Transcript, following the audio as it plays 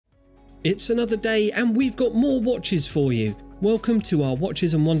It's another day and we've got more watches for you. Welcome to our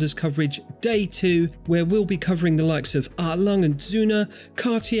Watches and Wonders coverage, day 2, where we'll be covering the likes of Lange Söhne,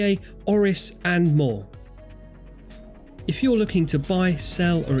 Cartier, Oris and more. If you're looking to buy,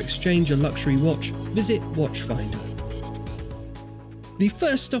 sell or exchange a luxury watch, visit Watchfinder. The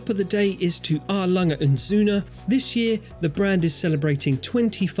first stop of the day is to Lange Söhne. This year, the brand is celebrating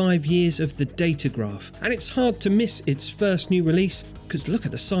 25 years of the Datograph, and it's hard to miss its first new release, because look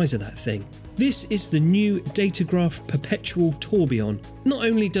at the size of that thing. This is the new Datograph Perpetual Tourbillon. Not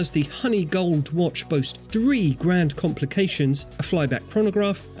only does the honey gold watch boast 3 grand complications, a flyback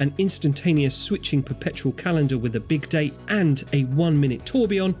chronograph, an instantaneous switching perpetual calendar with a big date and a 1-minute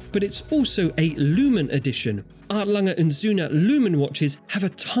tourbillon, but it's also a lumen edition. Lange Söhne lumen watches have a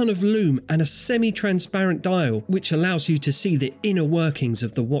ton of lume and a semi-transparent dial, which allows you to see the inner workings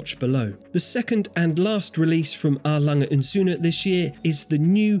of the watch below. The second and last release from Lange Söhne this year is the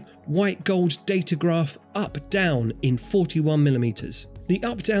new white gold Datograph Up-Down in 41mm. The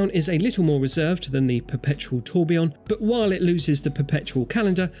Up-Down is a little more reserved than the Perpetual Tourbillon, but while it loses the Perpetual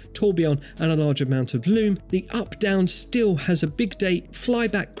Calendar, Tourbillon and a large amount of lume, the Up-Down still has a big date,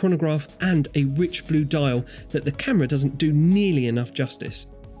 flyback chronograph and a rich blue dial that the camera doesn't do nearly enough justice.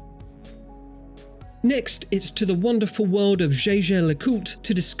 Next, it's to the wonderful world of Jaeger-LeCoultre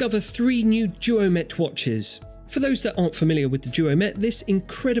to discover 3 new Duomet watches. For those that aren't familiar with the Duomet, this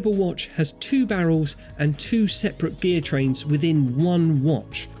incredible watch has 2 barrels and 2 separate gear trains within one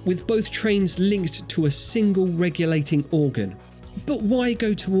watch, with both trains linked to a single regulating organ. But why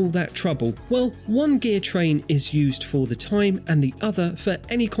go to all that trouble? Well, one gear train is used for the time and the other for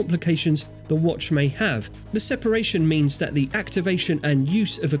any complications the watch may have. The separation means that the activation and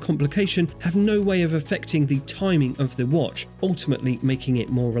use of a complication have no way of affecting the timing of the watch, ultimately making it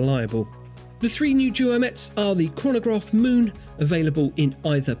more reliable. The 3 new Duomets are the Chronograph Moon, available in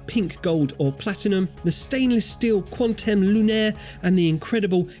either pink, gold or platinum, the stainless steel Quantum Lunaire and the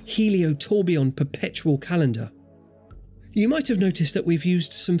incredible Helio Tourbillon Perpetual Calendar. You might have noticed that we've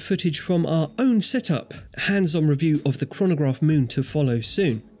used some footage from our own setup, hands-on review of the Chronograph Moon to follow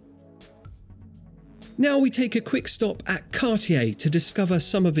soon. Now we take a quick stop at Cartier to discover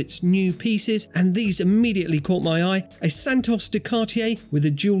some of its new pieces, and these immediately caught my eye. A Santos de Cartier with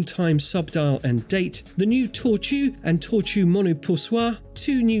a dual time subdial and date, the new Tortue and Tortue Monopoussoir,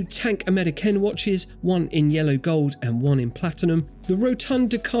 2 new Tank Americaine watches, one in yellow gold and one in platinum, the Rotonde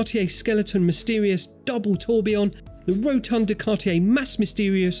de Cartier Skeleton Mysterious double tourbillon, the Rotonde de Cartier Mass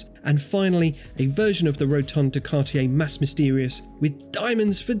Mysterious, and finally a version of the Rotonde de Cartier Mass Mysterious with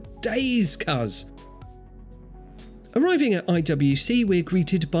diamonds for days, cuz. Arriving at IWC, we're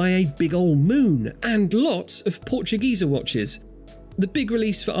greeted by a big ol' moon and lots of Portugieser watches. The big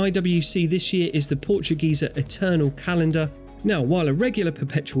release for IWC this year is the Portugieser Eternal Calendar. Now, while a regular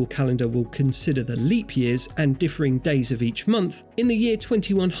perpetual calendar will consider the leap years and differing days of each month, in the year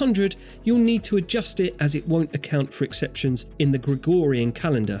 2100 you'll need to adjust it as it won't account for exceptions in the Gregorian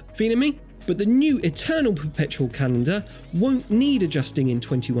calendar. Feeling me? But the new Eternal Perpetual Calendar won't need adjusting in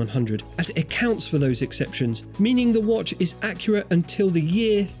 2100 as it accounts for those exceptions, meaning the watch is accurate until the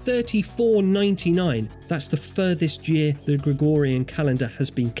year 3499. That's the furthest year the Gregorian calendar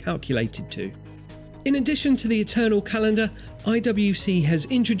has been calculated to. In addition to the Eternal Calendar, IWC has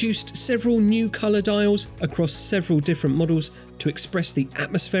introduced several new colour dials across several different models to express the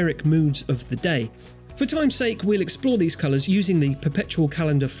atmospheric moods of the day. For time's sake, we'll explore these colours using the Perpetual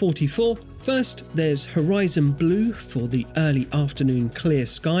Calendar 44. First, there's Horizon Blue for the early afternoon clear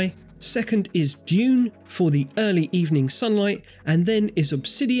sky. Second is Dune for the early evening sunlight, and then is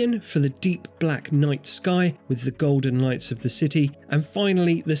Obsidian for the deep black night sky with the golden lights of the city, and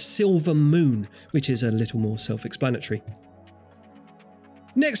finally the Silver Moon, which is a little more self-explanatory.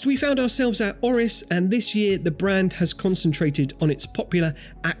 Next, we found ourselves at Oris, and this year the brand has concentrated on its popular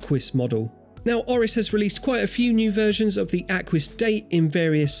Aquis model. Now, Oris has released quite a few new versions of the Aquis date in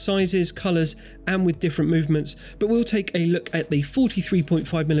various sizes, colours and with different movements, but we'll take a look at the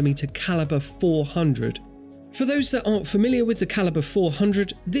 43.5mm Caliber 400. For those that aren't familiar with the Caliber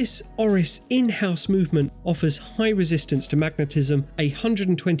 400, this Oris in-house movement offers high resistance to magnetism, a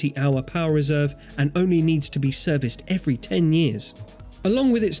 120-hour power reserve, and only needs to be serviced every 10 years.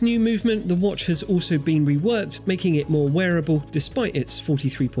 Along with its new movement, the watch has also been reworked, making it more wearable despite its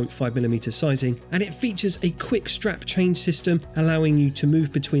 43.5mm sizing, and it features a quick strap change system allowing you to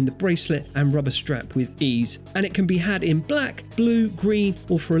move between the bracelet and rubber strap with ease, and it can be had in black, blue, green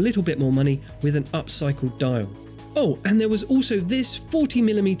or for a little bit more money with an upcycled dial. Oh, and there was also this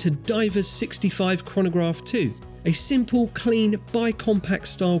 40mm Divers 65 chronograph too. A simple, clean, bi-compact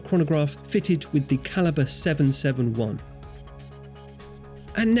style chronograph fitted with the Caliber 771.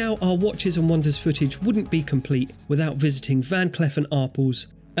 And now our Watches and Wonders footage wouldn't be complete without visiting Van Cleef & Arpels,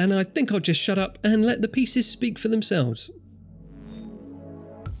 and I think I'll just shut up and let the pieces speak for themselves.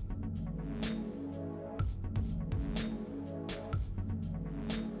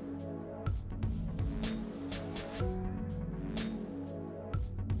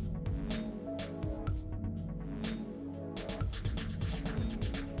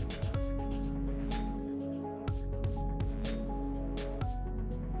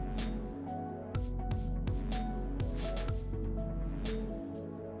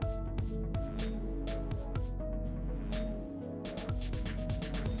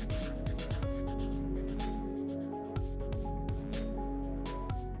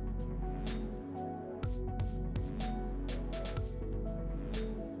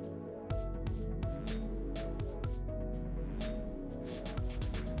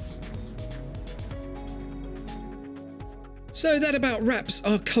 So that about wraps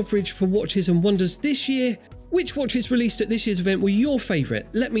our coverage for Watches and Wonders this year. Which watches released at this year's event were your favourite?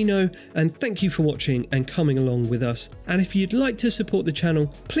 Let me know, and thank you for watching and coming along with us. And if you'd like to support the channel,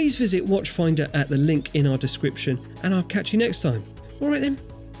 please visit Watchfinder at the link in our description, and I'll catch you next time. Alright then,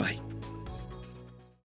 bye.